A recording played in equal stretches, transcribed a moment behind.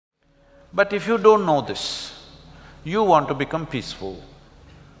But if you don't know this, you want to become peaceful,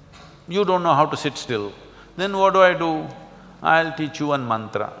 you don't know how to sit still, then what do? I'll teach you one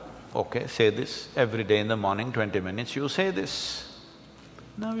mantra. Okay, say this every day in the morning, 20 minutes, you say this.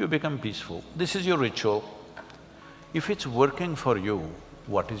 Now you become peaceful. This is your ritual. If it's working for you,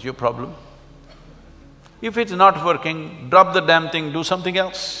 what is your problem? If it's not working, drop the damn thing, do something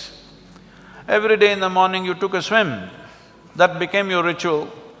else. Every day in the morning you took a swim, that became your ritual,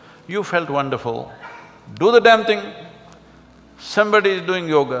 you felt wonderful, do the damn thing. Somebody is doing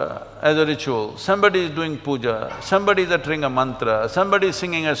yoga as a ritual, somebody is doing puja, somebody is uttering a mantra, somebody is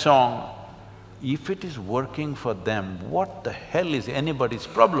singing a song. If it is working for them, what the hell is anybody's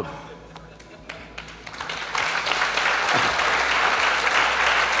problem?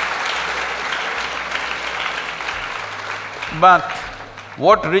 But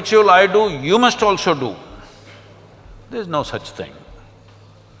what ritual I do, you must also do. There's no such thing.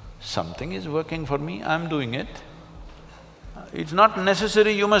 Something is working for me, I'm doing it. It's not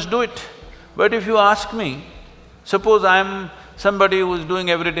necessary you must do it. But if you ask me, suppose I'm somebody who's doing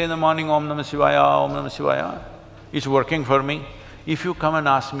every day in the morning Om Namah Shivaya, Om Namah Shivaya, it's working for me. If you come and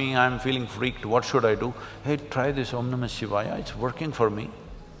ask me, I'm feeling freaked, what should I do? Hey, try this Om Namah Shivaya, it's working for me.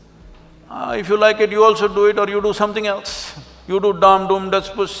 If you like it, you also do it or you do something else. You do dam, doom, das,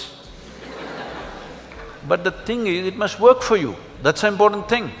 puss. But the thing is, it must work for you, that's the important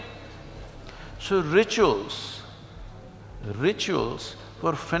thing. So rituals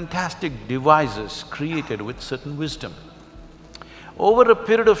were fantastic devices created with certain wisdom. Over a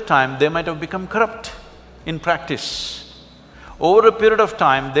period of time, they might have become corrupt in practice. Over a period of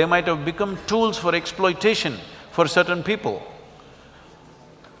time, they might have become tools for exploitation for certain people.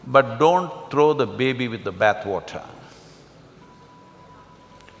 But don't throw the baby with the bathwater.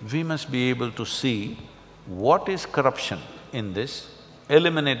 We must be able to see what is corruption in this,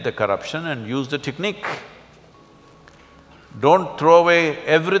 eliminate the corruption and use the technique. Don't throw away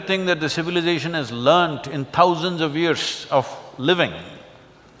everything that the civilization has learnt in thousands of years of living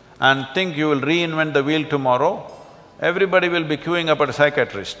and think you will reinvent the wheel tomorrow. Everybody will be queuing up at a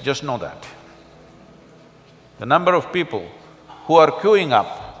psychiatrist, just know that. The number of people who are queuing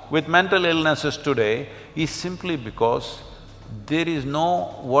up with mental illnesses today is simply because there is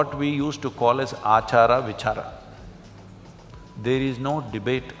no what we used to call as achara vichara. There is no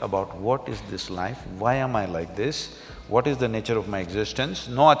debate about what is this life, why am I like this, what is the nature of my existence,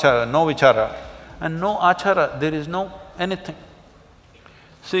 no achara, no vichara, and no achara, there is no anything.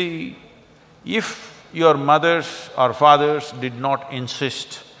 See, if your mothers or fathers did not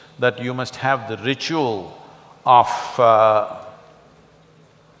insist that you must have the ritual of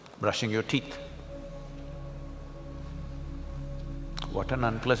brushing your teeth, what an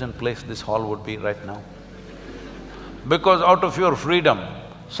unpleasant place this hall would be right now. Because out of your freedom,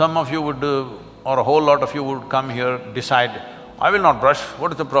 some of you would or a whole lot of you would come here, decide, I will not brush,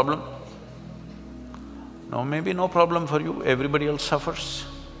 what is the problem? No, maybe no problem for you, everybody else suffers.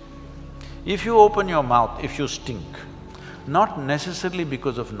 If you open your mouth, if you stink, not necessarily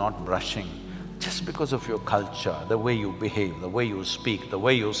because of not brushing, just because of your culture, the way you behave, the way you speak, the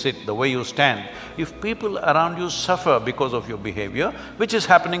way you sit, the way you stand, if people around you suffer because of your behavior, which is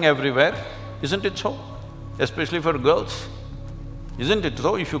happening everywhere, isn't it so? Especially for girls, isn't it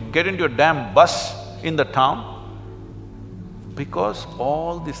so? If you get into a damn bus in the town, because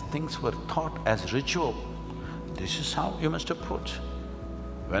all these things were taught as ritual, this is how you must approach.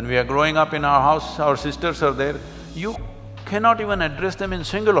 When we are growing up in our house, our sisters are there, you cannot even address them in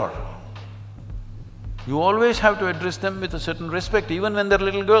singular. You always have to address them with a certain respect, even when they're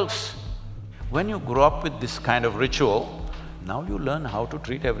little girls. When you grow up with this kind of ritual, now you learn how to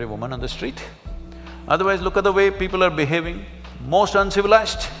treat every woman on the street. Otherwise, look at the way people are behaving, most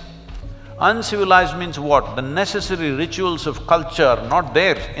uncivilized. Uncivilized means what? The necessary rituals of culture are not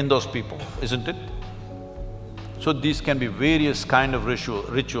there in those people, isn't it? So these can be various kind of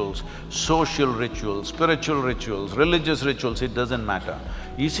rituals, social rituals, spiritual rituals, religious rituals, it doesn't matter.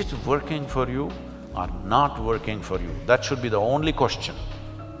 Is it working for you or not working for you? That should be the only question.